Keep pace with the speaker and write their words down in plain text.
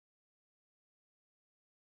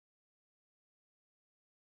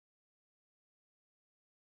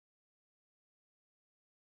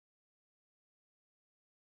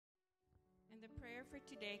And the prayer for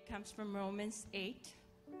today comes from Romans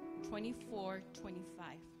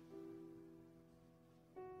 8:24-25.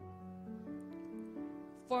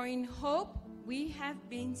 For in hope we have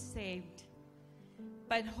been saved,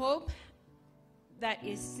 but hope that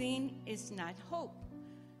is seen is not hope.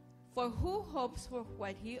 For who hopes for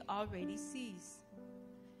what he already sees?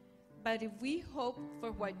 But if we hope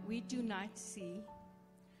for what we do not see,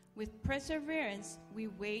 with perseverance we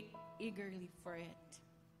wait eagerly for it.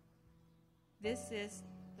 This is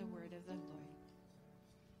the word of the Lord.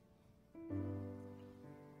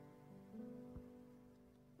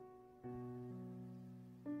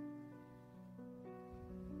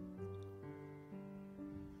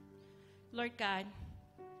 Lord God,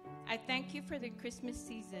 I thank you for the Christmas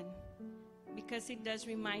season because it does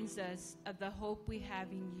remind us of the hope we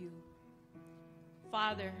have in you.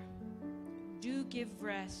 Father, do give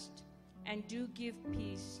rest and do give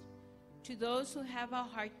peace to those who have a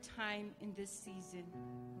hard time in this season.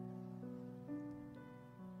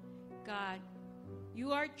 God,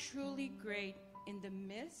 you are truly great in the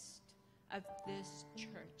midst of this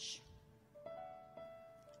church.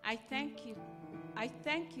 I thank you,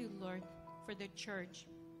 Lord, for the church.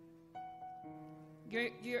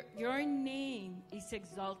 Your name is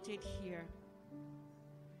exalted here.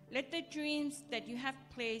 Let the dreams that you have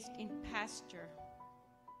placed in Pastor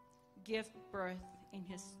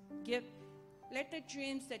let the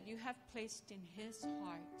dreams that you have placed in his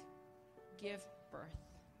heart give birth.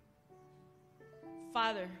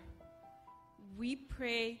 Father, we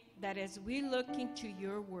pray that as we look into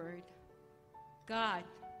your word, God,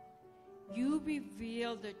 you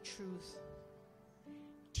reveal the truth.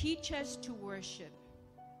 Teach us to worship.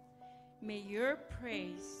 May your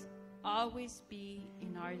praise always be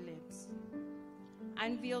in our lips.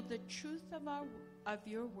 Unveil the truth of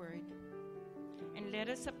your word, and let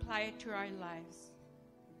us apply it to our lives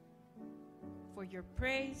for your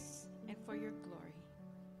praise and for your glory.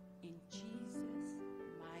 In Jesus'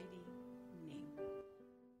 mighty name.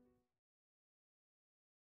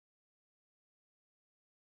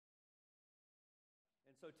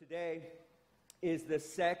 And so today is the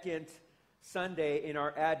second Sunday in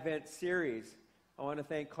our Advent series. I want to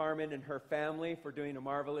thank Carmen and her family for doing a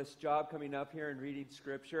marvelous job coming up here and reading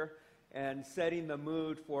Scripture and setting the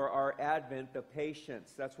mood for our Advent, the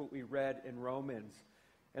patience. That's what we read in Romans.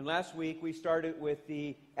 And last week we started with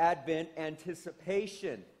the Advent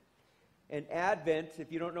anticipation. And Advent,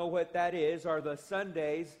 if you don't know what that is, are the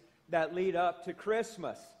Sundays that lead up to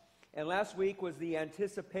Christmas. And last week was the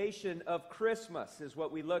anticipation of Christmas, is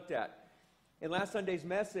what we looked at. In last Sunday's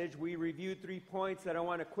message, we reviewed 3 points that I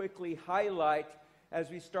want to quickly highlight as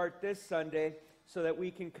we start this Sunday so that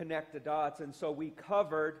we can connect the dots. And so we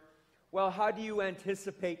covered, well, how do you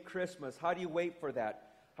anticipate Christmas? How do you wait for that?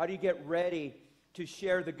 How do you get ready to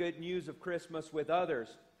share the good news of Christmas with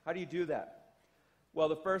others? How do you do that? Well,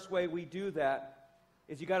 the first way we do that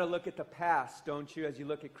is you got to look at the past, don't you, as you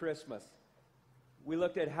look at Christmas. We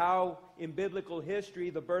looked at how in biblical history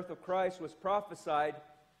the birth of Christ was prophesied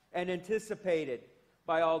and anticipated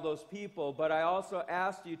by all those people. But I also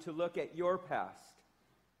asked you to look at your past.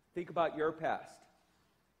 Think about your past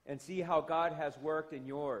and see how God has worked in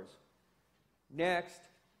yours. Next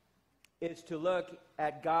is to look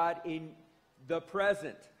at God in the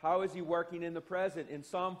present. How is he working in the present? In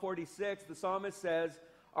Psalm 46, the psalmist says,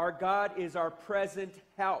 our God is our present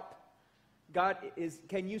help. God is,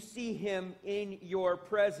 can you see him in your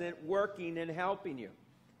present working and helping you?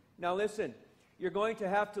 Now listen, you're going to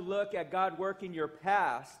have to look at God work in your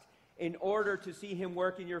past in order to see him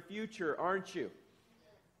work in your future, aren't you?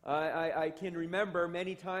 I can remember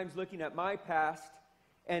many times looking at my past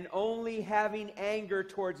and only having anger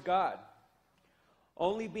towards God,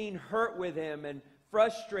 only being hurt with him and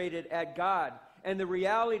frustrated at God. And the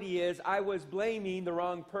reality is I was blaming the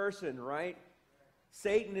wrong person, right?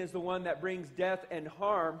 Satan is the one that brings death and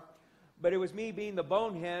harm, but it was me being the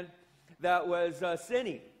bonehead that was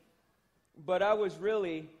sinning. But I was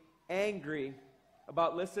really angry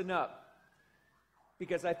about, listen up,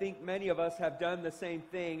 because I think many of us have done the same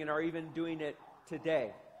thing and are even doing it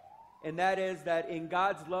today. And that is that in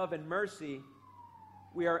God's love and mercy,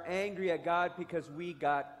 we are angry at God because we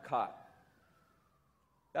got caught.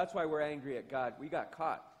 That's why we're angry at God. We got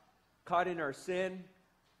caught. Caught in our sin,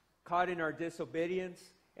 caught in our disobedience,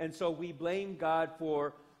 and so we blame God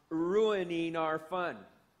for ruining our fun,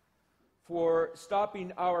 for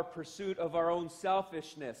stopping our pursuit of our own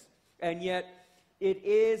selfishness. And yet, it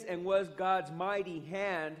is and was God's mighty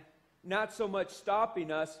hand, not so much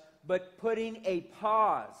stopping us, but putting a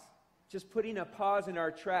pause, just putting a pause in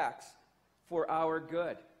our tracks for our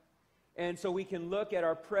good. And so we can look at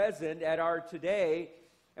our present, at our today,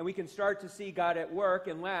 and we can start to see God at work.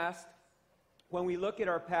 And last, when we look at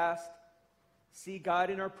our past, see God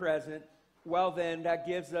in our present, well then, that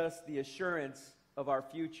gives us the assurance of our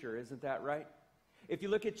future. Isn't that right? If you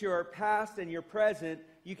look at your past and your present,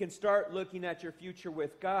 you can start looking at your future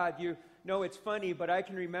with God. You know, it's funny, but I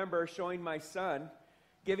can remember showing my son,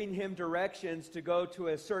 giving him directions to go to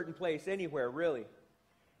a certain place, anywhere, really.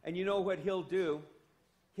 And you know what he'll do?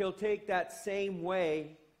 He'll take that same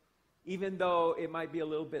way, even though it might be a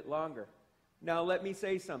little bit longer. Now, let me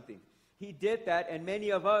say something. He did that, and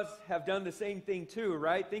many of us have done the same thing too,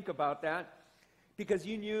 right? Think about that. Because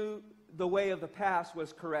you knew the way of the past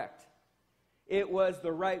was correct. It was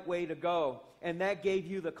the right way to go. And that gave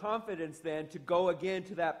you the confidence then to go again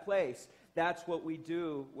to that place. That's what we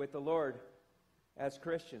do with the Lord as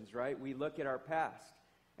Christians, right? We look at our past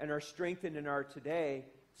and are strengthened in our today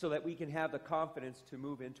so that we can have the confidence to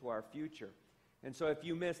move into our future. And so if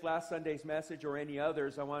you missed last Sunday's message or any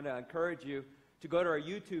others, I want to encourage you to go to our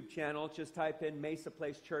YouTube channel. Just type in Mesa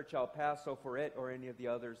Place Church El Paso for it or any of the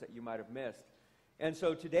others that you might have missed. And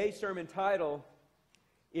so today's sermon title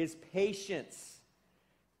is Patience.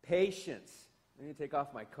 Patience. Let me take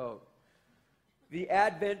off my coat. The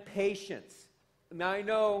Advent Patience. Now I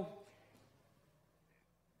know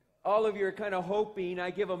all of you are kind of hoping I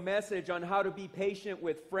give a message on how to be patient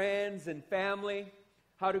with friends and family,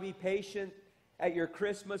 how to be patient at your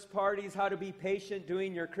Christmas parties, how to be patient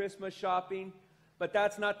doing your Christmas shopping, but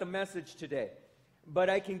that's not the message today. But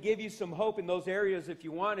I can give you some hope in those areas if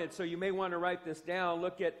you want it, so you may want to write this down.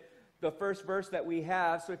 Look at the first verse that we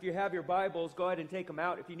have. So if you have your Bibles, go ahead and take them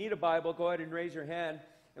out. If you need a Bible, go ahead and raise your hand,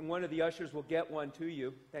 and one of the ushers will get one to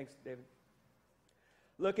you. Thanks, David.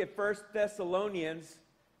 Look at 1 Thessalonians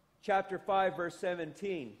chapter 5, verse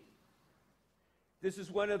 17. This is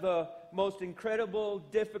one of the most incredible,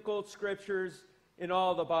 difficult scriptures in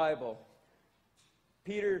all the Bible.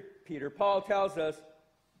 Paul tells us,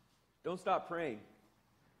 don't stop praying.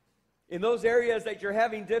 In those areas that you're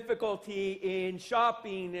having difficulty in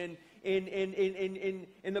shopping and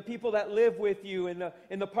in the people that live with you,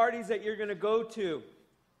 in the parties that you're going to go to,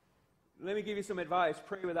 let me give you some advice.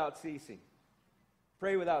 Pray without ceasing.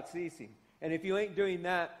 Pray without ceasing. And if you ain't doing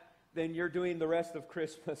that, then you're doing the rest of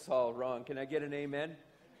Christmas all wrong. Can I get an amen?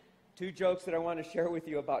 2 jokes that I want to share with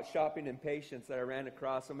you about shopping and patience that I ran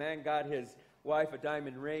across. A man got his wife a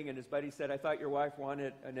diamond ring, and his buddy said, "I thought your wife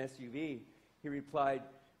wanted an SUV." He replied,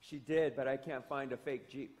 "She did, but I can't find a fake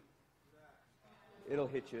Jeep." It'll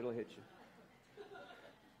hit you, it'll hit you.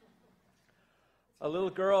 A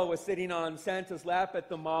little girl was sitting on Santa's lap at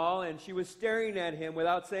the mall, and she was staring at him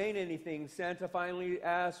without saying anything. Santa finally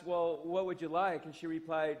asked, "Well, what would you like?" And she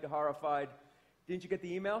replied, horrified, "Didn't you get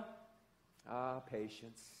the email?"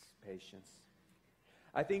 Patience, patience.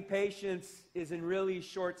 I think patience is in really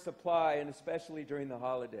short supply, and especially during the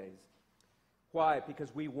holidays. Why?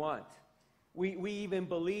 Because we want. We even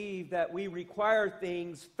believe that we require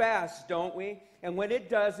things fast, don't we? And when it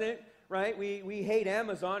doesn't, right, we hate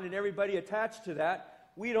Amazon and everybody attached to that.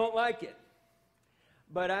 We don't like it.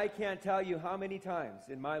 But I can't tell you how many times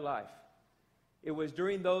in my life it was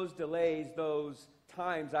during those delays, those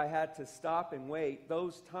times I had to stop and wait,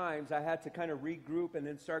 those times I had to kind of regroup and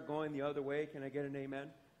then start going the other way. Can I get an amen?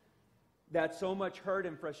 That so much hurt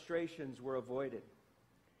and frustrations were avoided.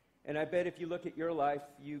 And I bet if you look at your life,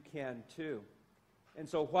 you can too. And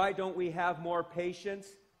so why don't we have more patience?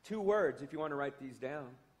 2 words if you want to write these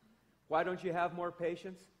down. Why don't you have more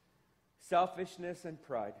patience? Selfishness and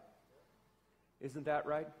pride. Isn't that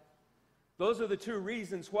right? Those are the 2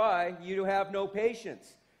 reasons why you have no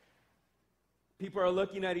patience. People are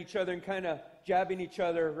looking at each other and kind of jabbing each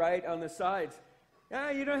other right on the sides.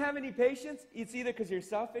 You don't have any patience? It's either because you're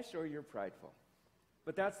selfish or you're prideful.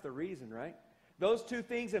 But that's the reason, right? Those 2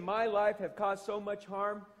 things in my life have caused so much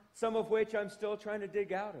harm, some of which I'm still trying to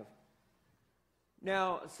dig out of.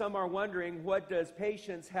 Now, some are wondering, what does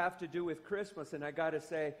patience have to do with Christmas? And I got to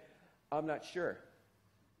say, I'm not sure.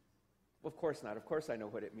 Well, of course not. Of course I know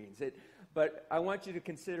what it means. But I want you to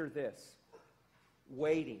consider this.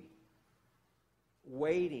 Waiting.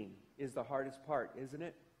 Waiting is the hardest part, isn't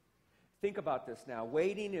it? Think about this now.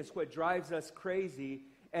 Waiting is what drives us crazy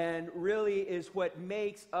and really is what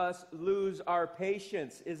makes us lose our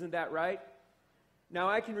patience. Isn't that right? Now,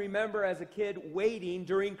 I can remember as a kid waiting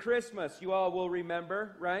during Christmas. You all will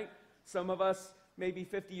remember, right? Some of us maybe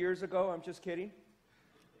 50 years ago. I'm just kidding.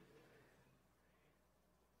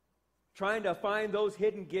 Trying to find those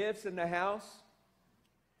hidden gifts in the house.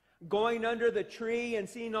 Going under the tree and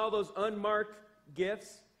seeing all those unmarked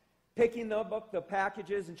gifts. Picking up the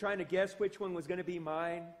packages and trying to guess which one was going to be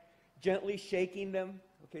mine. Gently shaking them.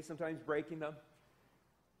 Okay, sometimes breaking them.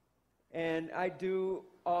 And I do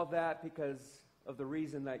all that because of the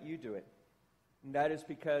reason that you do it. And that is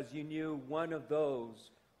because you knew one of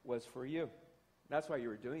those was for you. That's why you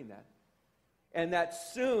were doing that. And that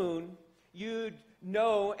soon you'd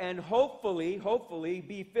know and hopefully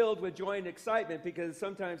be filled with joy and excitement, because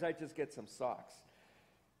sometimes I just get some socks.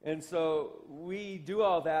 And so we do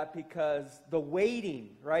all that because the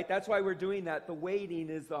waiting, right? That's why we're doing that. The waiting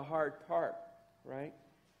is the hard part, right?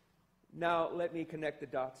 Now, let me connect the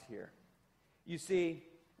dots here. You see,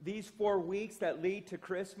 these 4 weeks that lead to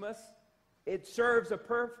Christmas, it serves a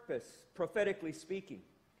purpose, prophetically speaking.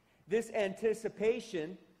 This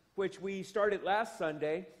anticipation, which we started last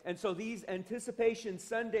Sunday, and so these anticipation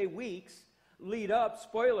Sunday weeks lead up,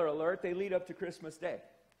 spoiler alert, they lead up to Christmas Day.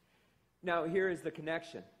 Now, here is the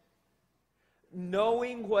connection.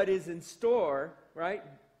 Knowing what is in store, right?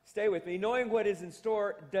 Stay with me. Knowing what is in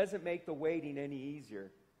store doesn't make the waiting any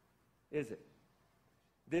easier, is it?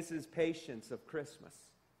 This is patience of Christmas.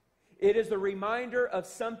 It is a reminder of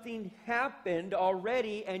something happened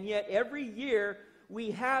already, and yet every year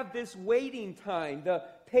we have this waiting time, the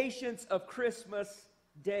patience of Christmas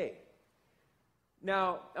Day.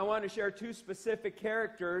 Now, I want to share 2 specific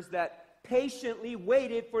characters that patiently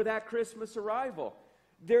waited for that Christmas arrival.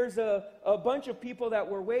 There's a bunch of people that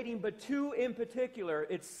were waiting, but 2 in particular.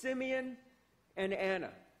 It's Simeon and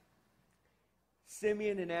Anna.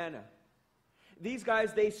 Simeon and Anna. These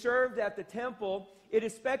guys, they served at the temple. It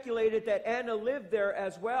is speculated that Anna lived there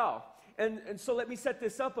as well. And so let me set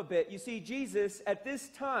this up a bit. You see, Jesus, at this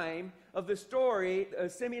time of the story,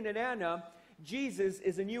 Simeon and Anna, Jesus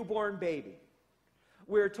is a newborn baby.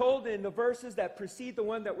 We're told in the verses that precede the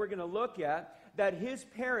one that we're going to look at that his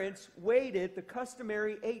parents waited the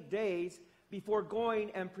customary 8 days before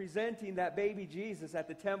going and presenting that baby Jesus at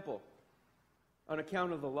the temple on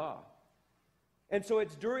account of the law. And so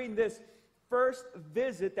it's during this first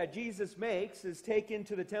visit that Jesus makes, is taken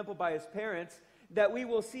to the temple by his parents, that we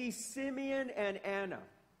will see Simeon and Anna.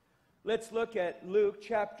 Let's look at Luke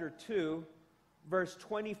chapter 2, verse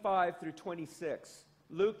 25 through 26.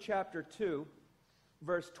 Luke chapter 2,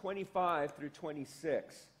 verse 25 through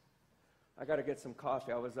 26. I got to get some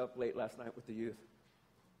coffee. I was up late last night with the youth.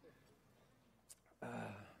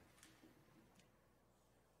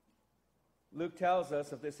 Luke tells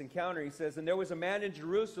us of this encounter. He says, "And there was a man in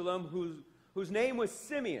Jerusalem whose name was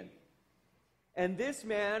Simeon. And this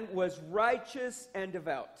man was righteous and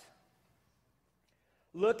devout,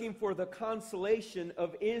 looking for the consolation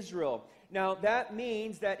of Israel." Now, that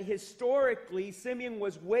means that historically, Simeon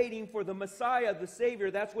was waiting for the Messiah, the Savior.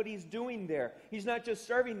 That's what he's doing there. He's not just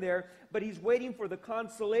serving there, but he's waiting for the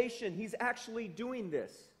consolation. He's actually doing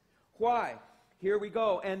this. Why? Here we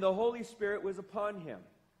go. "And the Holy Spirit was upon him."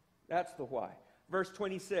 That's the why. Verse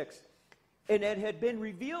 26. "And it had been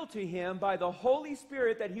revealed to him by the Holy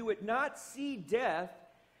Spirit that he would not see death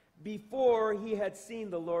before he had seen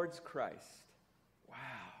the Lord's Christ." Wow.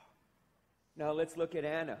 Now let's look at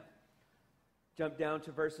Anna. Jump down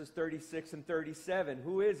to verses 36 and 37.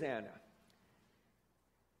 Who is Anna?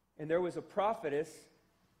 "And there was a prophetess,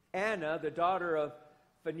 Anna, the daughter of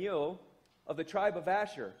Phanuel, of the tribe of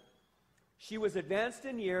Asher. She was advanced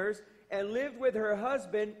in years and lived with her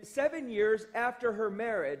husband 7 years after her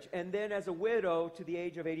marriage, and then as a widow to the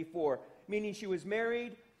age of 84. Meaning she was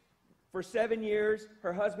married for 7 years,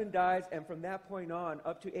 her husband dies, and from that point on,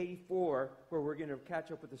 up to 84, where we're going to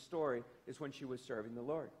catch up with the story, is when she was serving the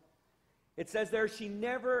Lord. It says there, she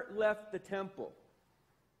never left the temple,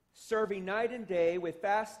 serving night and day with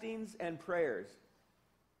fastings and prayers.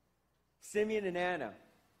 Simeon and Anna,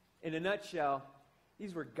 in a nutshell,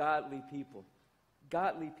 these were godly people.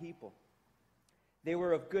 Godly people. They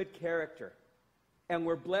were of good character and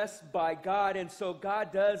were blessed by God. And so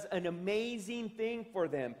God does an amazing thing for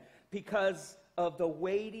them because of the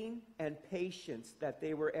waiting and patience that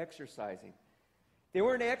they were exercising. They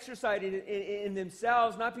weren't exercising in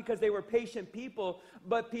themselves, not because they were patient people,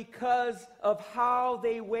 but because of how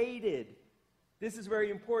they waited. This is very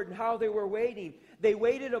important, how they were waiting. They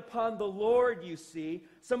waited upon the Lord, you see.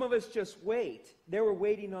 Some of us just wait. They were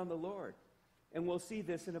waiting on the Lord. And we'll see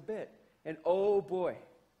this in a bit. And oh boy,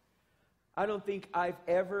 I don't think I've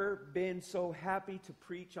ever been so happy to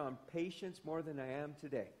preach on patience more than I am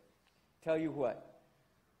today. Tell you what.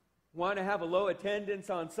 Want to have a low attendance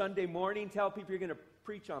on Sunday morning? Tell people you're going to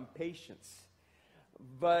preach on patience.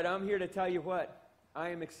 But I'm here to tell you what. I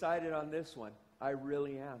am excited on this one. I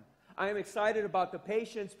really am. I am excited about the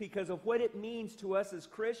patience because of what it means to us as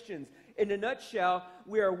Christians. In a nutshell,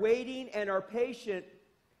 we are waiting and are patient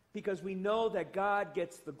because we know that God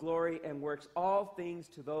gets the glory and works all things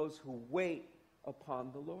to those who wait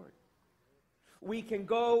upon the Lord. We can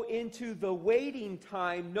go into the waiting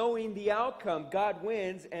time knowing the outcome. God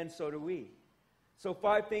wins, and so do we. So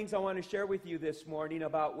 5 things I want to share with you this morning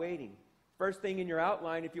about waiting. First thing in your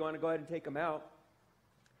outline, if you want to go ahead and take them out.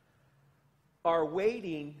 Our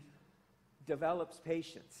waiting develops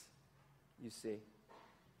patience, you see.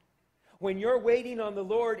 When you're waiting on the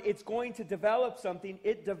Lord, it's going to develop something.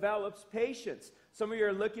 It develops patience. Some of you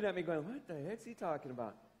are looking at me going, what the heck's he talking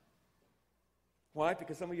about? Why?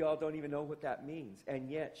 Because some of you all don't even know what that means. And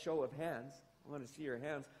yet, show of hands, I want to see your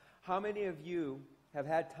hands. How many of you have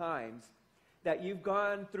had times that you've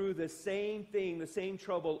gone through the same thing, the same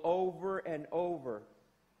trouble over and over,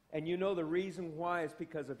 and you know the reason why is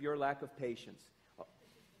because of your lack of patience?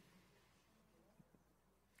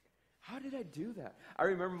 How did I do that? I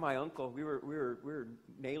remember my uncle, we were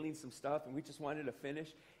nailing some stuff, and we just wanted to finish,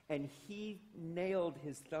 and he nailed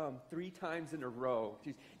his thumb 3 times in a row.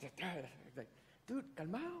 He's like, dude,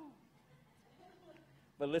 calmao.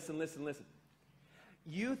 But listen.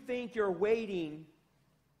 You think you're waiting,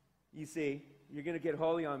 you see, you're going to get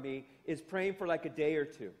holy on me, is praying for like a day or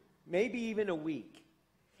 2, maybe even a week.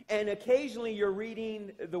 And occasionally you're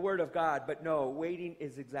reading the Word of God, but no, waiting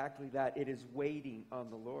is exactly that. It is waiting on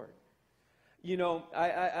the Lord. You know,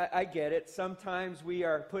 I get it. Sometimes we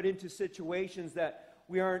are put into situations that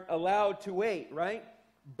we aren't allowed to wait, right?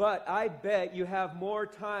 But I bet you have more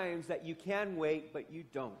times that you can wait, but you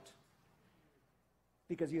don't.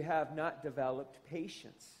 Because you have not developed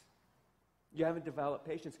patience. You haven't developed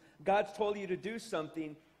patience. God's told you to do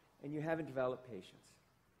something, and you haven't developed patience.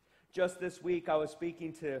 Just this week, I was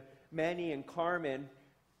speaking to Manny and Carmen.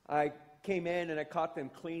 I came in, and I caught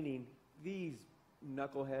them cleaning. These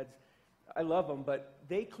knuckleheads. I love them, but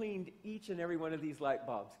they cleaned each and every one of these light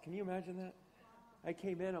bulbs. Can you imagine that? I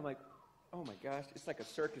came in, I'm like, oh my gosh, it's like a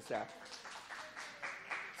circus act.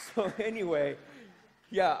 So anyway,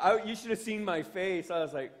 yeah, you should have seen my face. I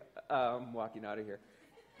was like, I'm walking out of here.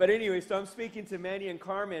 But anyway, so I'm speaking to Manny and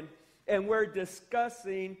Carmen, and we're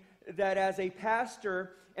discussing that as a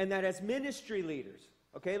pastor and that as ministry leaders,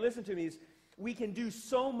 okay, listen to me, we can do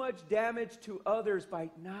so much damage to others by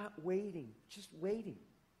not waiting, just waiting.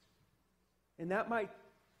 And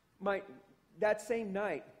that same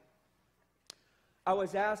night, I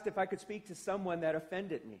was asked if I could speak to someone that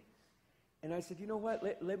offended me. And I said, you know what,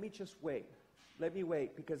 let me just wait. Let me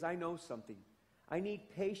wait, because I know something. I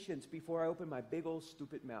need patience before I open my big old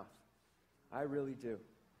stupid mouth. I really do.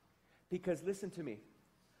 Because listen to me,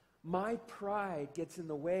 my pride gets in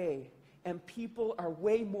the way, and people are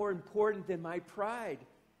way more important than my pride.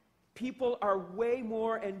 People are way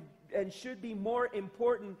more and should be more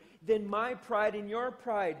important than my pride and your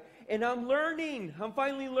pride. And I'm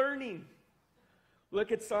finally learning.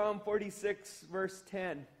 Look at Psalm 46, verse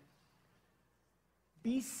 10.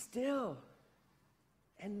 Be still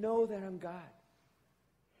and know that I'm God.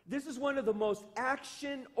 This is one of the most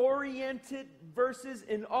action-oriented verses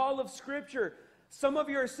in all of Scripture. Some of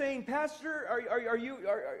you are saying, Pastor, are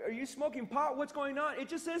you smoking pot? What's going on? It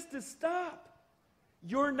just says to stop.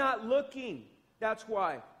 You're not looking. That's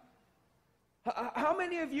why. How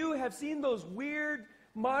many of you have seen those weird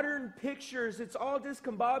modern pictures? It's all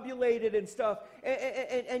discombobulated and stuff.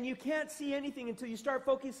 And you can't see anything until you start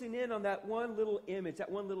focusing in on that one little image,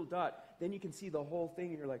 that one little dot. Then you can see the whole thing,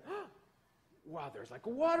 and you're like, oh, wow, there's like a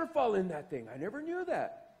waterfall in that thing. I never knew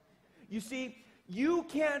that. You see, you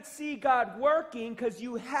can't see God working because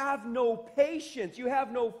you have no patience. You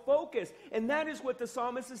have no focus. And that is what the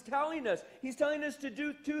psalmist is telling us. He's telling us to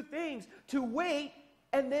do 2 things: to wait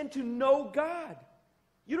and then to know God.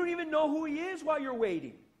 You don't even know who He is while you're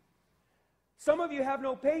waiting. Some of you have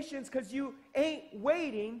no patience because you ain't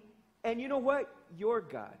waiting, and you know what? You're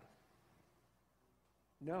God.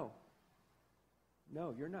 No,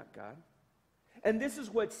 you're not God. And this is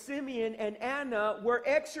what Simeon and Anna were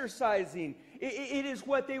exercising. It is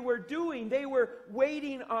what they were doing. They were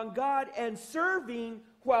waiting on God and serving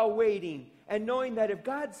while waiting, and knowing that if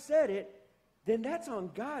God said it, then that's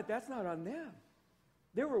on God. That's not on them.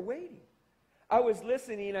 They were waiting. I was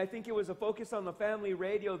listening, I think it was a Focus on the Family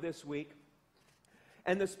radio this week,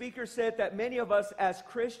 and the speaker said that many of us as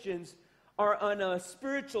Christians are on a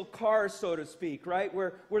spiritual car, so to speak, right?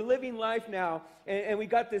 We're living life now, and we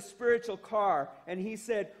got this spiritual car, and he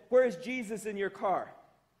said, where is Jesus in your car?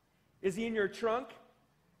 Is He in your trunk?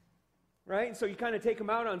 Right? And so you kind of take him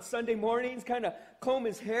out on Sunday mornings, kind of comb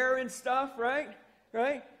his hair and stuff, right?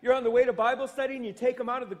 You're on the way to Bible study, and you take him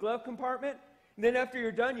out of the glove compartment. And then after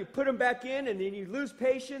you're done, you put them back in, and then you lose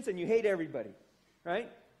patience, and you hate everybody, right?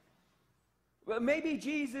 Well, maybe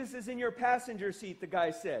Jesus is in your passenger seat, the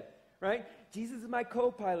guy said, right? Jesus is my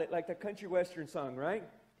co-pilot, like the country western song, right?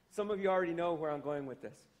 Some of you already know where I'm going with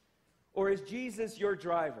this. Or is Jesus your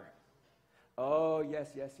driver? Oh,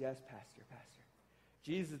 yes, Pastor.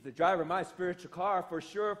 Jesus is the driver of my spiritual car, for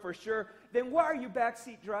sure. Then why are you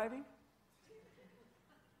backseat driving?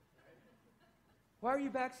 Why are you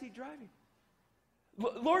backseat driving?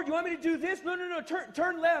 Lord, you want me to do this? No,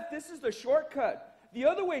 turn left. This is the shortcut. The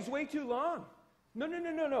other way's way too long. No.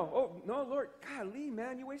 Oh, no, Lord. Golly,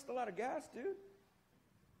 man, you waste a lot of gas, dude.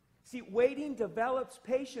 See, waiting develops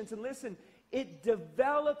patience. And listen, it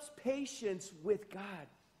develops patience with God.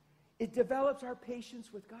 It develops our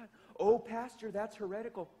patience with God. Oh, Pastor, that's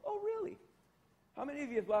heretical. Oh, really? How many of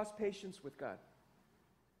you have lost patience with God?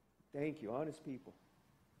 Thank you, honest people.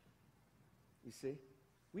 You see?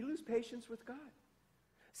 We lose patience with God.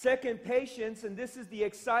 Second, patience, and this is the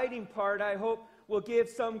exciting part, I hope will give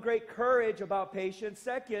some great courage about patience.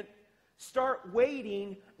 Second, start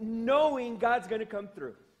waiting, knowing God's going to come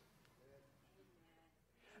through.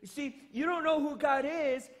 You see, you don't know who God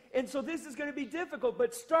is, and so this is going to be difficult,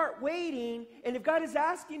 but start waiting, and if God is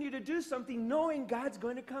asking you to do something, knowing God's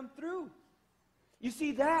going to come through. You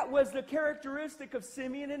see, that was the characteristic of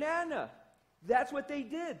Simeon and Anna. That's what they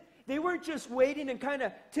did. They weren't just waiting and kind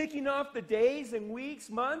of ticking off the days and weeks,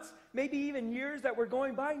 months, maybe even years that were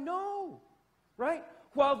going by. No, right?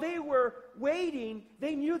 While they were waiting,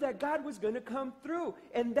 they knew that God was going to come through.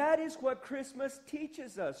 And that is what Christmas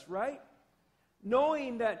teaches us, right?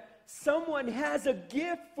 Knowing that someone has a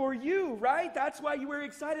gift for you, right? That's why you were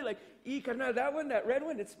excited. Like, carnal, that one, that red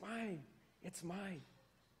one, it's mine. It's mine.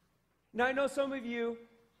 Now, I know some of you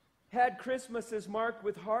had Christmases marked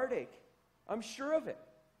with heartache. I'm sure of it.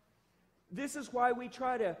 This is why we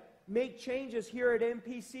try to make changes here at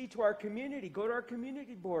MPC to our community. Go to our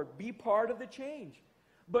community board. Be part of the change.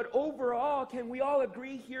 But overall, can we all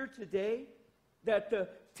agree here today that the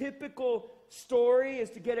typical story is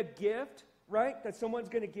to get a gift, right? That someone's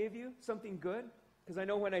going to give you something good? Because I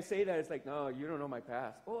know when I say that, it's like, no, you don't know my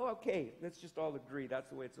past. Oh, okay, let's just all agree. That's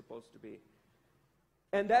the way it's supposed to be.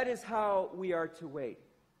 And that is how we are to wait.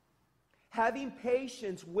 Having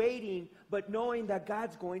patience, waiting, but knowing that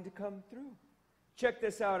God's going to come through. Check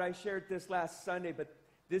this out. I shared this last Sunday, but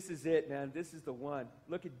this is it, man. This is the one.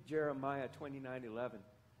 Look at Jeremiah 29:11.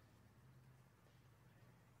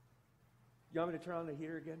 You want me to turn on the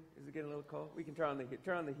heater again? Is it getting a little cold? We can turn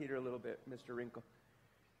on the heater a little bit, Mr. Wrinkle.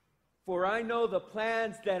 For I know the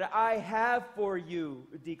plans that I have for you,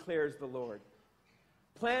 declares the Lord.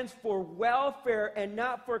 Plans for welfare and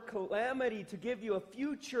not for calamity, to give you a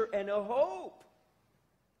future and a hope.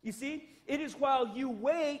 You see, it is while you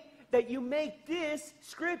wait that you make this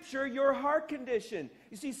scripture your heart condition.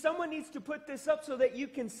 You see, someone needs to put this up so that you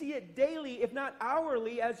can see it daily, if not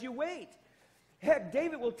hourly, as you wait. Heck,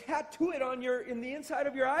 David will tattoo it on in the inside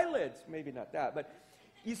of your eyelids. Maybe not that, but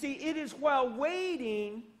you see, it is while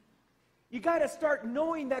waiting. You got to start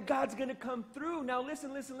knowing that God's going to come through. Now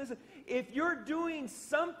listen. If you're doing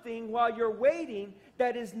something while you're waiting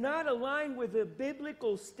that is not aligned with the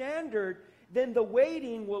biblical standard, then the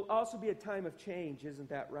waiting will also be a time of change. Isn't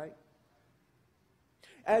that right?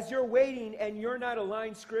 As you're waiting and you're not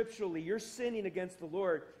aligned scripturally, you're sinning against the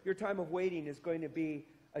Lord, your time of waiting is going to be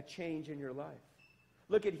a change in your life.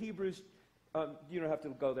 Look at Hebrews, you don't have to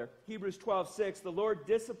go there. Hebrews 12:6, the Lord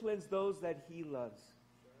disciplines those that he loves.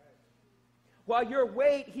 While you're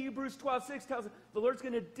wait, Hebrews 12:6 tells us the Lord's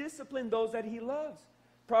going to discipline those that he loves.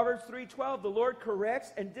 Proverbs 3:12, the Lord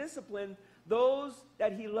corrects and disciplines those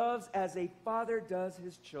that he loves as a father does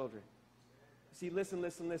his children. See, listen.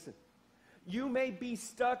 You may be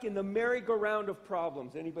stuck in the merry-go-round of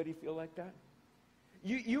problems. Anybody feel like that?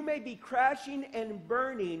 You may be crashing and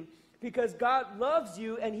burning because God loves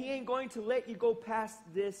you and he ain't going to let you go past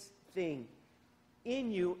this thing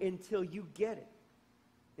in you until you get it.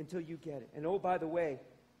 And oh, by the way,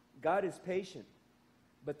 God is patient,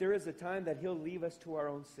 but there is a time that he'll leave us to our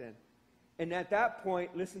own sin. And at that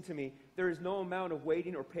point, listen to me, there is no amount of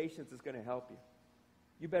waiting or patience that's going to help you.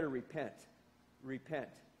 You better repent.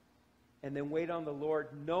 And then wait on the Lord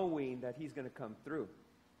knowing that he's going to come through.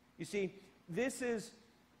 You see, this is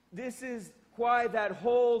why that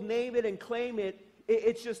whole name it and claim it,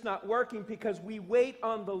 it's just not working, because we wait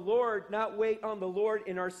on the Lord, not wait on the Lord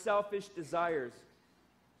in our selfish desires.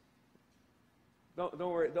 Don't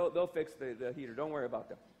worry, they'll fix the heater. Don't worry about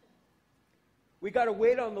that. We got to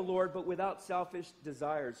wait on the Lord, but without selfish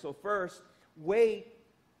desires. So first, wait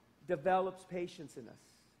develops patience in us.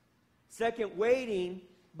 Second, waiting,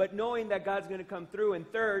 but knowing that God's going to come through.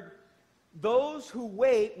 And third, those who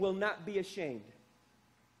wait will not be ashamed.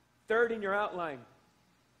 Third in your outline.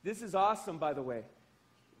 This is awesome, by the way.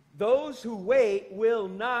 Those who wait will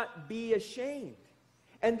not be ashamed.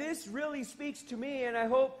 And this really speaks to me, and I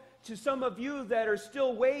hope to some of you that are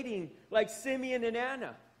still waiting, like Simeon and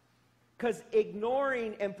Anna. Because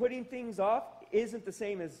ignoring and putting things off isn't the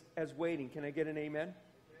same as waiting. Can I get an amen?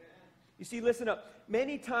 You see, listen up.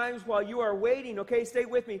 Many times while you are waiting, okay, stay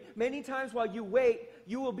with me. Many times while you wait,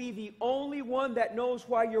 you will be the only one that knows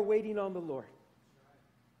why you're waiting on the Lord.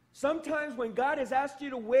 Sometimes when God has asked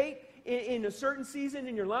you to wait in a certain season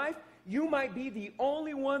in your life, you might be the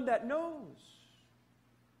only one that knows.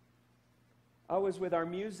 I was with our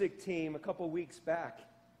music team a couple weeks back.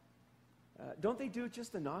 Don't they do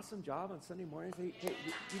just an awesome job on Sunday mornings?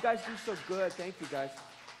 You guys do so good. Thank you, guys.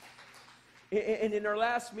 And in our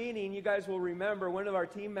last meeting, you guys will remember, one of our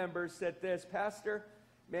team members said this, Pastor,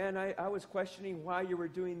 man, I was questioning why you were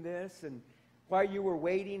doing this and why you were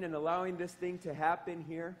waiting and allowing this thing to happen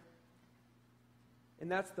here.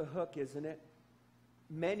 And that's the hook, isn't it?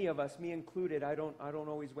 Many of us, me included, I don't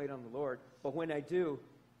always wait on the Lord. But when I do,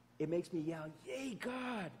 it makes me yell, yay,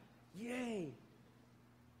 God, yay.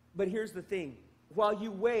 But here's the thing. While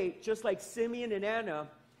you wait, just like Simeon and Anna,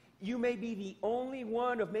 you may be the only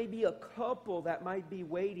one of maybe a couple that might be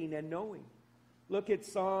waiting and knowing. Look at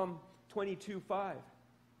Psalm 22:5.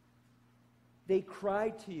 They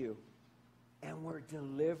cried to you and were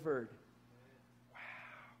delivered. Wow.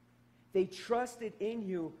 They trusted in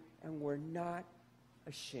you and were not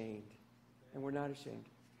ashamed. And were not ashamed.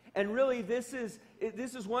 And really, this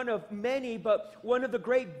is one of many, but one of the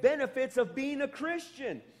great benefits of being a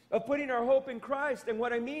Christian, of putting our hope in Christ. And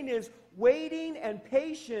what I mean is, waiting and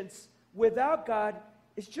patience without God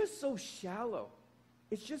is just so shallow.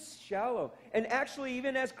 It's just shallow. And actually,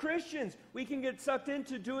 even as Christians, we can get sucked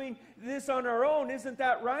into doing this on our own. Isn't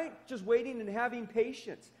that right? Just waiting and having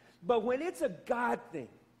patience. But when it's a God thing,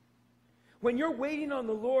 when you're waiting on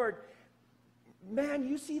the Lord, man,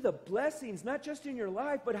 you see the blessings, not just in your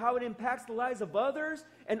life, but how it impacts the lives of others,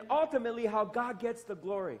 and ultimately how God gets the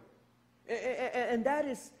glory. And that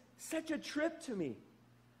is such a trip to me.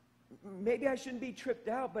 Maybe I shouldn't be tripped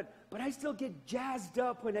out, but I still get jazzed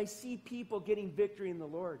up when I see people getting victory in the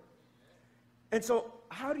Lord. And so,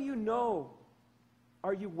 how do you know?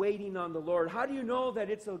 Are you waiting on the Lord? How do you know that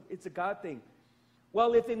it's a God thing?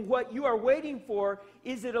 Well, if in what you are waiting for,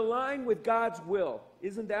 is it aligned with God's will?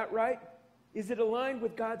 Isn't that right? Is it aligned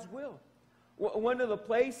with God's will? One of the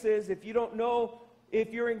places, if you don't know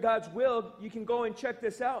if you're in God's will, you can go and check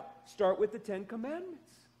this out. Start with the 10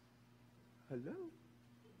 Commandments. Hello?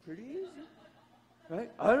 Pretty easy.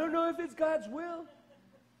 Right? I don't know if it's God's will.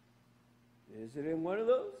 Is it in one of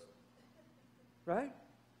those? Right?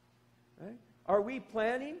 Right? Are we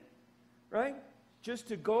planning, right, just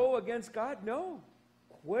to go against God? No.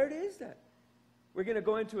 Where is that? We're going to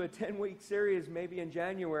go into a 10-week series maybe in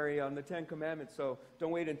January on the 10 Commandments, so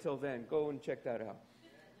don't wait until then. Go and check that out.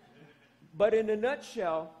 But in a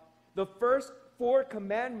nutshell, the first 4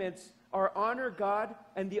 commandments are honor God,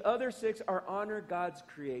 and the other 6 are honor God's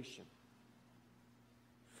creation.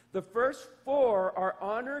 The first 4 are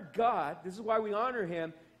honor God. This is why we honor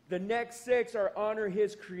Him. The next 6 are honor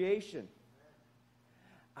His creation.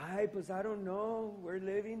 I don't know. We're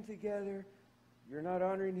living together. You're not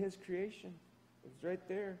honoring His creation. It's right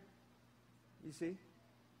there. You see?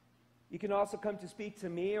 You can also come to speak to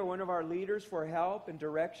me or one of our leaders for help and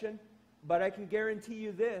direction. But I can guarantee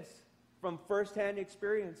you this from firsthand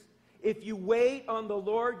experience. If you wait on the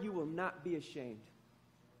Lord, you will not be ashamed.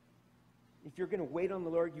 If you're going to wait on the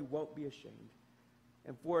Lord, you won't be ashamed.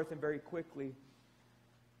 And fourth, and very quickly,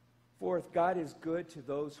 God is good to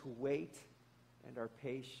those who wait and are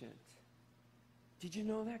patient. Did you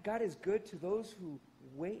know that? God is good to those who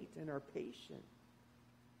wait and are patient.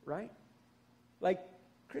 Right? Like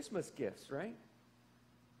Christmas gifts, right?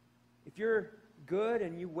 If you're good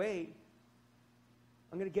and you wait,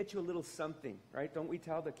 I'm going to get you a little something, right? Don't we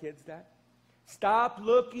tell the kids that? Stop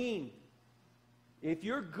looking. If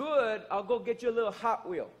you're good, I'll go get you a little Hot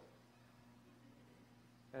Wheel.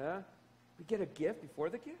 We get a gift before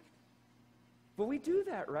the gift. But we do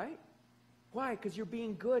that, right? Why? Because you're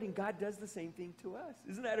being good, and God does the same thing to us.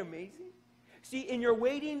 Isn't that amazing? See, in your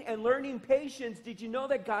waiting and learning patience, did you know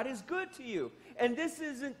that God is good to you? And this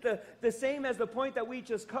isn't the same as the point that we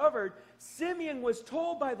just covered. Simeon was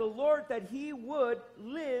told by the Lord that he would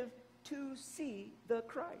live to see the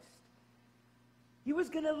Christ. He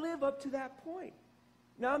was going to live up to that point.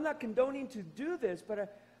 Now, I'm not condoning to do this,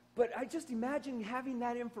 but I just imagine having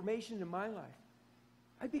that information in my life.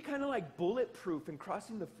 I'd be kind of like bulletproof and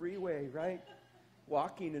crossing the freeway, right?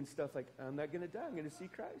 Walking and stuff like, I'm not going to die. I'm going to see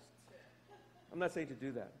Christ. I'm not saying to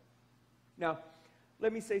do that. Now,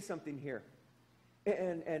 let me say something here.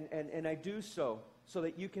 And I do so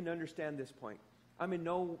that you can understand this point. I'm in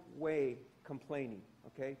no way complaining,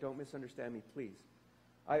 okay? Don't misunderstand me, please.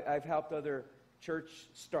 I've helped other church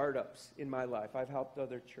startups in my life. I've helped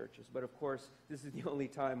other churches. But of course, this is the only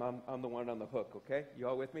time I'm the one on the hook, okay? You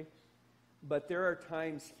all with me? But there are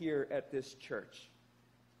times here at this church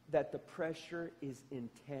that the pressure is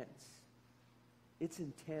intense. It's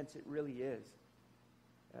intense. It really is.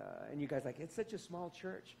 And you guys are like, it's such a small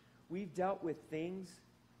church. We've dealt with things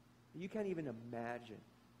you can't even imagine.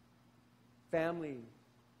 Family,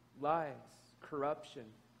 lives, corruption.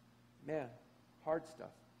 Man, hard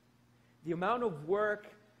stuff. The amount of work,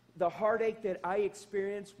 the heartache that I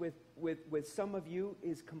experience with some of you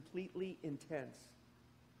is completely intense.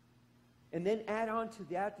 And then add on to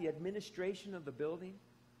that the administration of the building,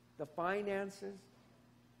 the finances,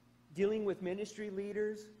 dealing with ministry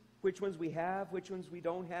leaders, which ones we have, which ones we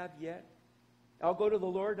don't have yet. I'll go to the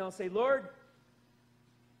Lord and I'll say, Lord,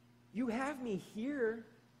 you have me here.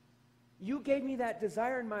 You gave me that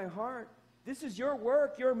desire in my heart. This is your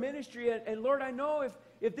work, your ministry. And Lord, I know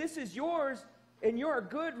if this is yours and you're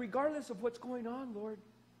good regardless of what's going on, Lord,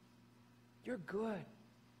 you're good.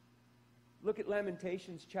 Look at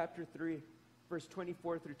Lamentations chapter 3, verse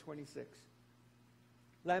 24 through 26.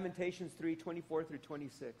 Lamentations 3, 24 through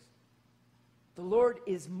 26. The Lord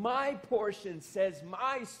is my portion, says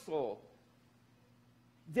my soul.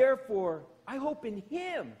 Therefore, I hope in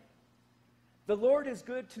Him. The Lord is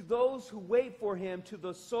good to those who wait for Him, to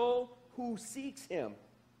the soul who seeks Him.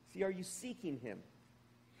 See, are you seeking Him?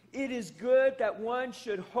 It is good that one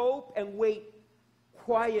should hope and wait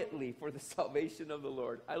quietly for the salvation of the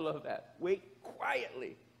Lord. I love that. Wait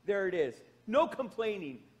quietly. There it is. No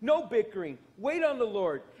complaining, no bickering. Wait on the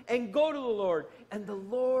Lord and go to the Lord. And the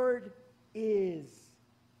Lord is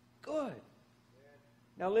good.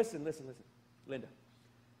 Now listen. Linda.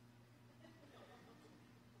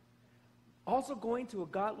 Also going to a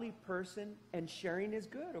godly person and sharing is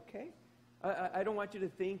good, okay? I don't want you to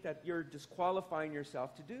think that you're disqualifying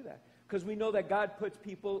yourself to do that. Because we know that God puts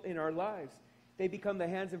people in our lives. They become the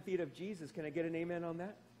hands and feet of Jesus. Can I get an amen on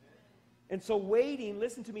that? And so waiting,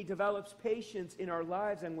 listen to me, develops patience in our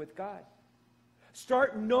lives and with God.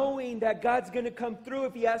 Start knowing that God's going to come through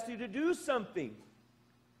if He asks you to do something.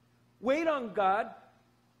 Wait on God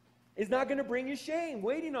is not going to bring you shame,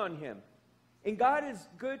 waiting on Him. And God is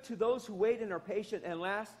good to those who wait and are patient. And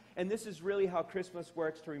last, and this is really how Christmas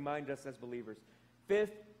works to remind us as believers.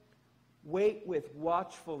 Fifth, wait with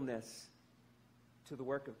watchfulness to the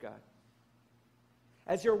work of God.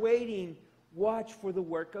 As you're waiting, watch for the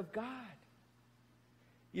work of God.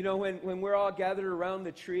 You know, when we're all gathered around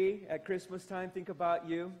the tree at Christmas time, think about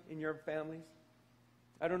you and your families.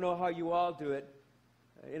 I don't know how you all do it.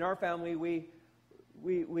 In our family,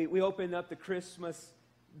 we open up the Christmas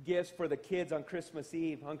gifts for the kids on Christmas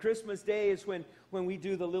Eve. On Christmas Day is when we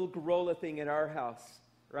do the little Gurrola thing at our house,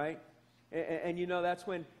 right? And you know, that's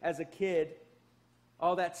when, as a kid,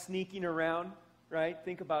 all that sneaking around, right?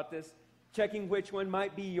 Think about this. Checking which one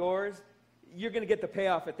might be yours. You're going to get the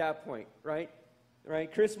payoff at that point, right?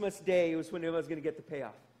 Right? Christmas Day was when it was going to get the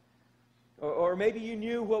payoff. Or maybe you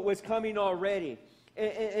knew what was coming already.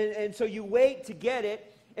 And so you wait to get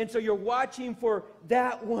it. And so you're watching for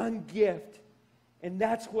that one gift. And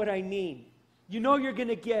that's what I mean. You know you're going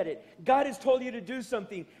to get it. God has told you to do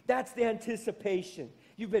something. That's the anticipation.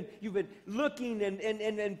 You've been looking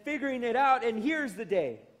and figuring it out. And here's the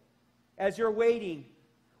day. As you're waiting,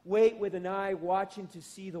 wait with an eye watching to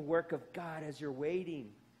see the work of God as you're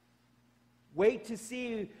waiting. Wait to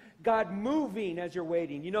see God moving as you're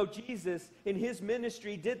waiting. You know, Jesus, in His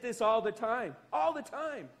ministry, did this all the time. All the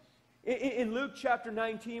time. In Luke chapter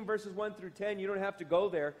 19, verses 1 through 10, you don't have to go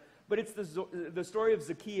there, but it's the story of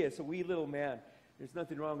Zacchaeus, a wee little man. There's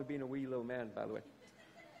nothing wrong with being a wee little man, by the way.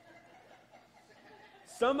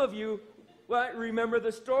 Some of you remember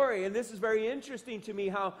the story, and this is very interesting to me,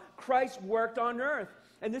 how Christ worked on earth.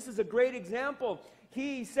 And this is a great example.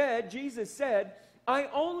 Jesus said, I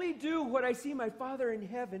only do what I see my Father in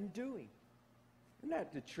heaven doing. Isn't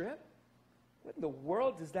that the trip? What in the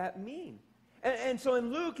world does that mean? And so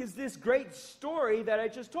in Luke is this great story that I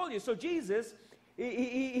just told you. So Jesus,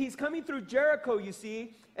 he's coming through Jericho, you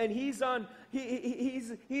see, and he's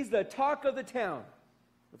the talk of the town.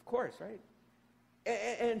 Of course, right?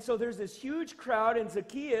 And so there's this huge crowd, and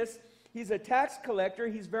Zacchaeus, he's a tax collector,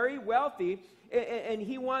 he's very wealthy, and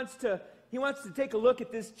he wants to take a look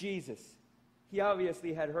at this Jesus. He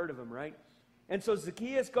obviously had heard of him, right? And so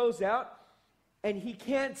Zacchaeus goes out, and he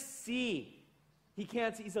can't see. He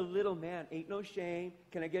can't see. He's a little man. Ain't no shame.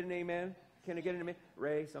 Can I get an amen? Can I get an amen?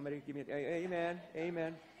 Ray, somebody give me an amen.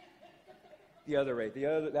 Amen. The other Ray.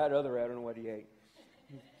 That other Ray, I don't know what he ate.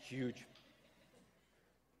 Huge.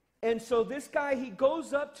 And so this guy, he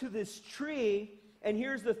goes up to this tree, and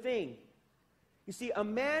here's the thing. You see, a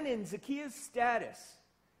man in Zacchaeus' status,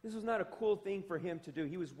 this was not a cool thing for him to do.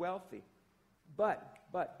 He was wealthy. But,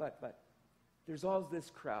 there's all this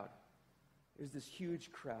crowd. There's this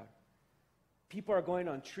huge crowd. People are going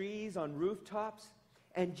on trees, on rooftops,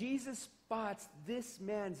 and Jesus spots this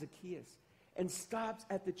man, Zacchaeus, and stops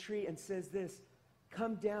at the tree and says this,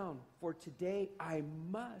 "Come down, for today I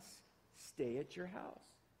must stay at your house."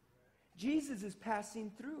 Jesus is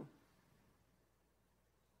passing through.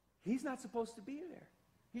 He's not supposed to be there.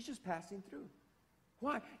 He's just passing through.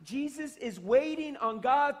 Why? Jesus is waiting on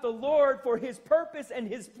God the Lord for his purpose and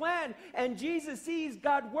his plan. And Jesus sees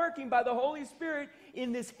God working by the Holy Spirit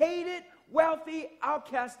in this hated, wealthy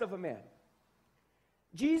outcast of a man.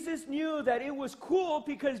 Jesus knew that it was cool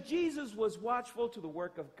because Jesus was watchful to the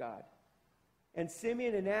work of God. And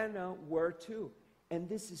Simeon and Anna were too. And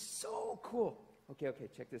this is so cool. Okay,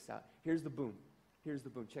 check this out. Here's the boom.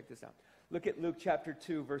 Check this out. Look at Luke chapter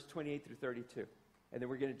 2, verse 28 through 32. And then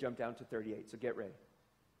we're going to jump down to 38, so get ready.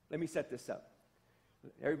 Let me set this up.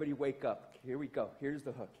 Everybody wake up. Here we go. Here's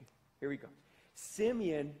the hook. Here we go.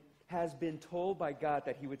 Simeon has been told by God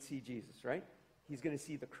that he would see Jesus, right? He's going to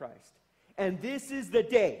see the Christ. And this is the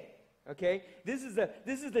day, okay? This is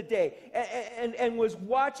the day. And was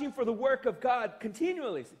watching for the work of God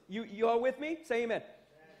continually. You all with me? Say amen.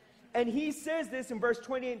 And he says this in verse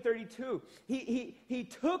 28 and 32. He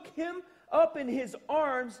took him up in his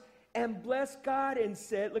arms and blessed God and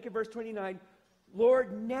said, look at verse 29,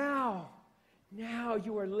 "Lord, now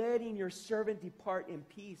you are letting your servant depart in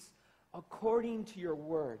peace according to your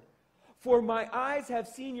word. For my eyes have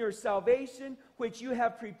seen your salvation, which you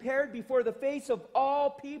have prepared before the face of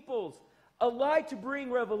all peoples, a light to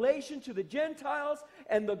bring revelation to the Gentiles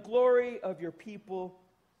and the glory of your people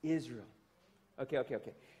Israel."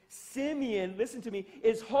 Okay. Simeon, listen to me,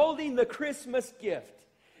 is holding the Christmas gift.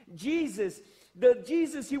 Jesus, the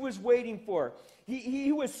Jesus he was waiting for.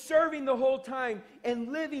 He was serving the whole time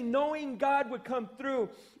and living, knowing God would come through.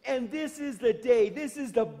 And this is the day. This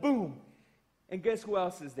is the boom. And guess who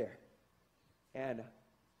else is there? Anna.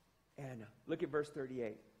 Look at verse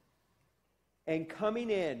 38. "And coming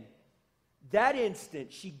in, that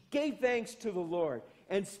instant, she gave thanks to the Lord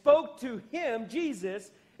and spoke to him,"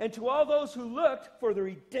 Jesus, "and to all those who looked for the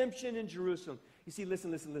redemption in Jerusalem." You see,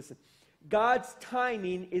 listen. God's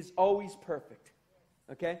timing is always perfect.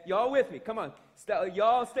 Okay? Y'all with me? Come on.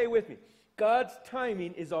 Y'all stay with me. God's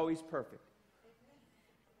timing is always perfect.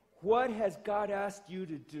 What has God asked you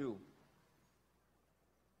to do?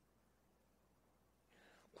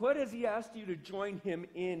 What has he asked you to join him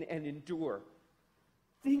in and endure?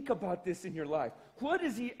 Think about this in your life. What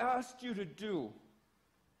has he asked you to do?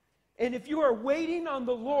 And if you are waiting on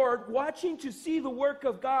the Lord, watching to see the work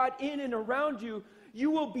of God in and around you, you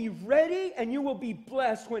will be ready and you will be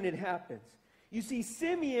blessed when it happens. You see,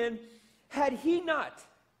 Simeon, had he not,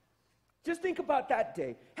 just think about that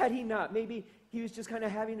day, had he not, maybe he was just kind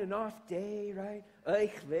of having an off day, right?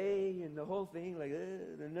 And the whole thing, like,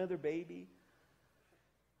 another baby.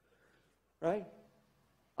 Right?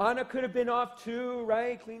 Anna could have been off too,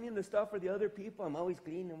 right? Cleaning the stuff for the other people. I'm always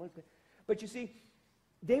cleaning. But you see,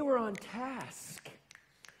 they were on task.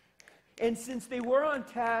 And since they were on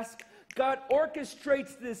task, God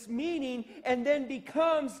orchestrates this meeting and then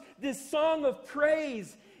becomes this song of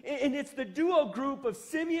praise. And it's the duo group of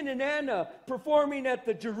Simeon and Anna performing at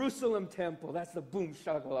the Jerusalem temple. That's the boom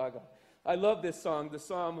shagalaga. I love this song, the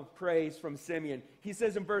psalm of praise from Simeon. He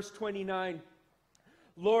says in verse 29,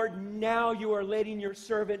 "Lord, now you are letting your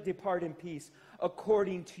servant depart in peace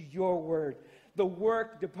according to your word." The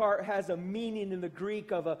word depart has a meaning in the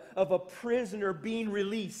Greek of a prisoner being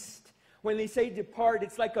released. When they say depart,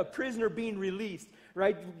 it's like a prisoner being released,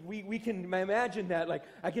 right? We can imagine that, like,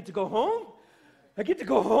 I get to go home? I get to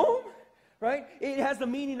go home? Right? It has the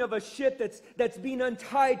meaning of a ship that's being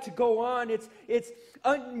untied to go on. It's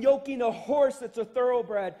unyoking a horse that's a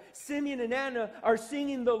thoroughbred. Simeon and Anna are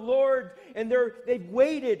singing the Lord, and they've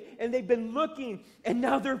waited, and they've been looking, and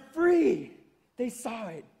now they're free. They saw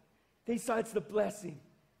it. They saw it's the blessing.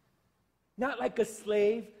 Not like a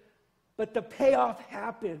slave, but the payoff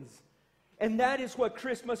happens. And that is what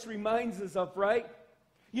Christmas reminds us of, right?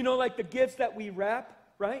 You know, like the gifts that we wrap,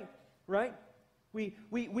 right?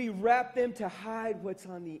 We wrap them to hide what's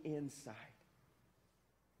on the inside.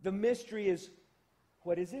 The mystery is,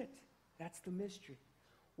 what is it? That's the mystery.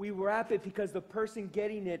 We wrap it because the person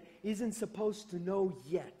getting it isn't supposed to know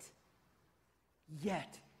yet.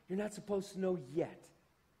 You're not supposed to know yet.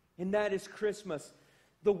 And that is Christmas.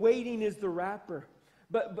 The waiting is the wrapper.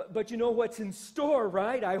 But you know what's in store,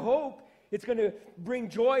 right? I hope it's going to bring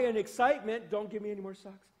joy and excitement. Don't give me any more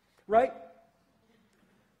socks. Right?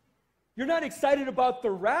 You're not excited about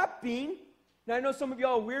the wrapping. Now, I know some of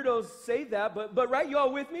y'all weirdos say that, but right,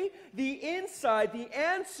 y'all with me? The inside, the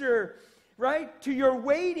answer, right, to your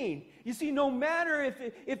waiting. You see, no matter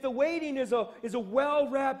if the waiting is a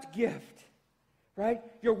well-wrapped gift, right?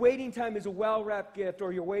 Your waiting time is a well-wrapped gift,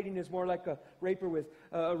 or your waiting is more like a wrapper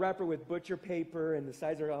with butcher paper, and the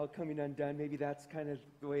sides are all coming undone. Maybe that's kind of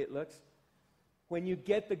the way it looks. When you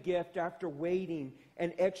get the gift after waiting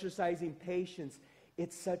and exercising patience,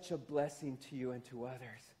 it's such a blessing to you and to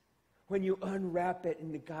others. When you unwrap it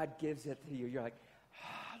and God gives it to you, you're like,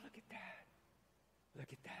 look at that.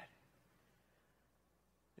 Look at that.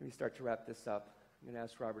 Let me start to wrap this up. I'm going to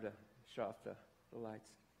ask Robert to shut off the lights.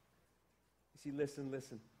 You see,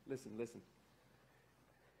 listen.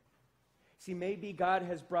 See, maybe God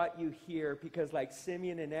has brought you here because, like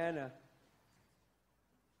Simeon and Anna,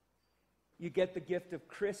 you get the gift of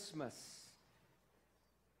Christmas.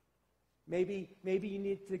 Maybe you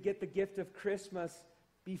need to get the gift of Christmas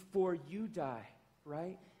before you die,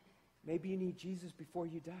 right? Maybe you need Jesus before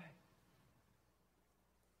you die.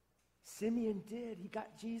 Simeon did. He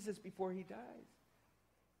got Jesus before he died.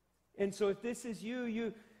 And so if this is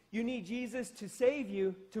you need Jesus to save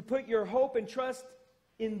you, to put your hope and trust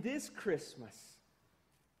in this Christmas.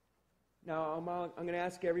 Now, I'm going to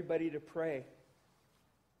ask everybody to pray.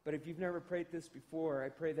 But if you've never prayed this before, I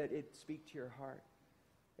pray that it speak to your heart.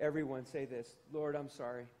 Everyone say this: Lord, I'm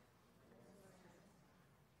sorry.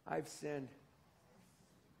 I've sinned.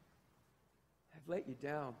 I've let you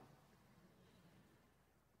down.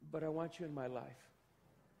 But I want you in my life.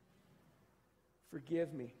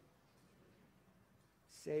 Forgive me.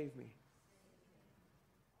 Save me.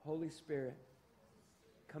 Holy Spirit,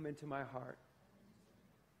 come into my heart.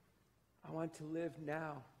 I want to live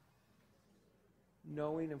now,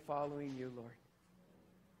 knowing and following you, Lord.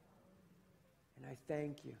 And I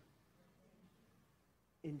thank you.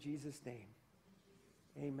 In Jesus' name,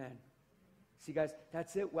 amen. See, guys,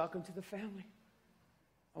 that's it. Welcome to the family.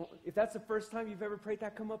 If that's the first time you've ever prayed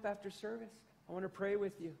that, come up after service. I want to pray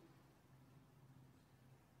with you.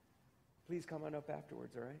 Please come on up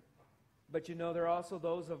afterwards, all right? But you know, there are also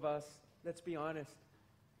those of us, let's be honest,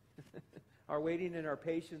 our waiting and our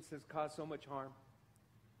patience has caused so much harm.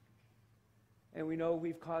 And we know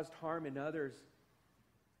we've caused harm in others,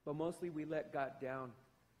 but mostly we let God down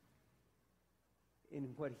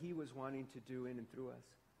in what he was wanting to do in and through us.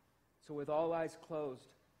 So with all eyes closed,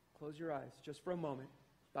 close your eyes just for a moment.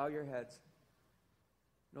 Bow your heads.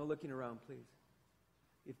 No looking around, please.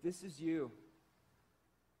 If this is you,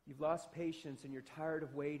 you've lost patience and you're tired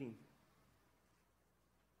of waiting.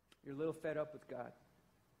 You're a little fed up with God.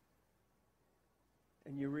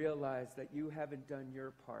 And you realize that you haven't done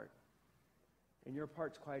your part. And your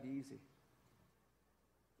part's quite easy.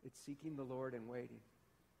 It's seeking the Lord and waiting.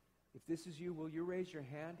 If this is you, will you raise your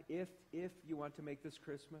hand if you want to make this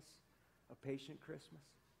Christmas a patient Christmas?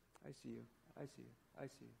 I see you. I see you. I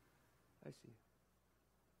see you. I see you.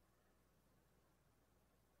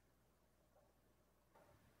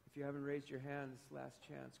 If you haven't raised your hands, last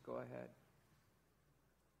chance, go ahead.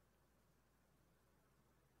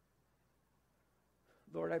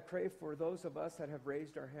 Lord, I pray for those of us that have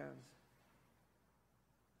raised our hands.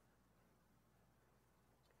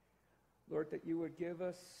 Lord, that you would give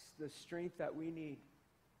us the strength that we need.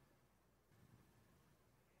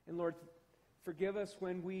 And Lord, forgive us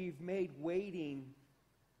when we've made waiting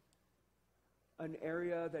an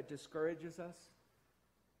area that discourages us.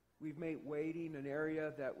 We've made waiting an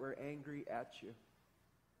area that we're angry at you.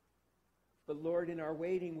 But Lord, in our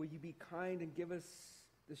waiting, will you be kind and give us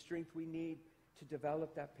the strength we need to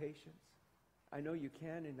develop that patience? I know you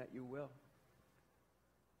can and that you will.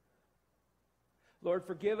 Lord,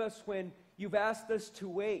 forgive us when you've asked us to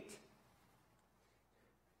wait.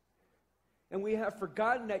 And we have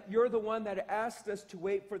forgotten that you're the one that asked us to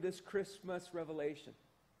wait for this Christmas revelation.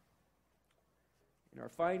 In our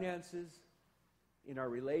finances, in our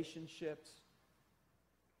relationships.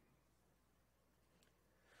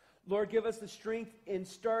 Lord, give us the strength in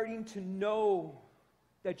starting to know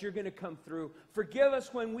that you're going to come through. Forgive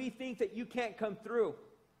us when we think that you can't come through.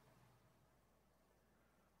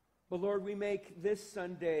 But Lord, we make this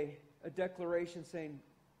Sunday a declaration saying,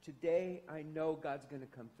 today I know God's going to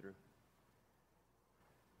come through.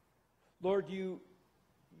 Lord, you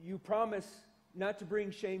promise not to bring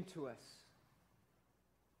shame to us.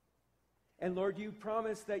 And Lord, you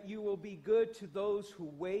promise that you will be good to those who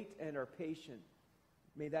wait and are patient.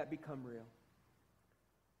 May that become real.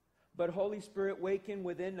 But Holy Spirit, waken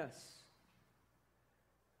within us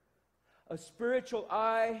a spiritual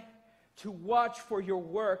eye to watch for your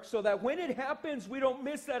work so that when it happens, we don't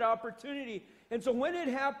miss that opportunity. And so when it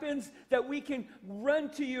happens, that we can run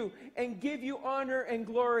to you and give you honor and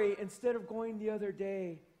glory instead of going the other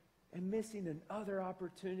day and missing another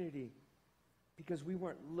opportunity because we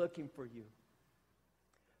weren't looking for you.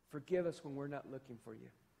 Forgive us when we're not looking for you.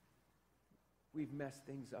 We've messed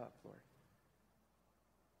things up, Lord.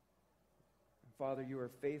 And Father, you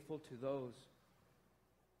are faithful to those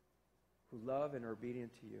who love and are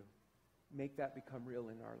obedient to you. Make that become real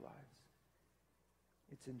in our lives.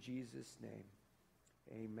 It's in Jesus' name.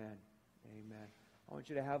 Amen. Amen. I want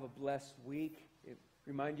you to have a blessed week.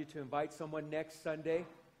 Remind you to invite someone next Sunday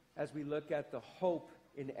as we look at the hope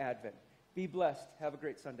in Advent. Be blessed. Have a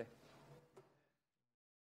great Sunday.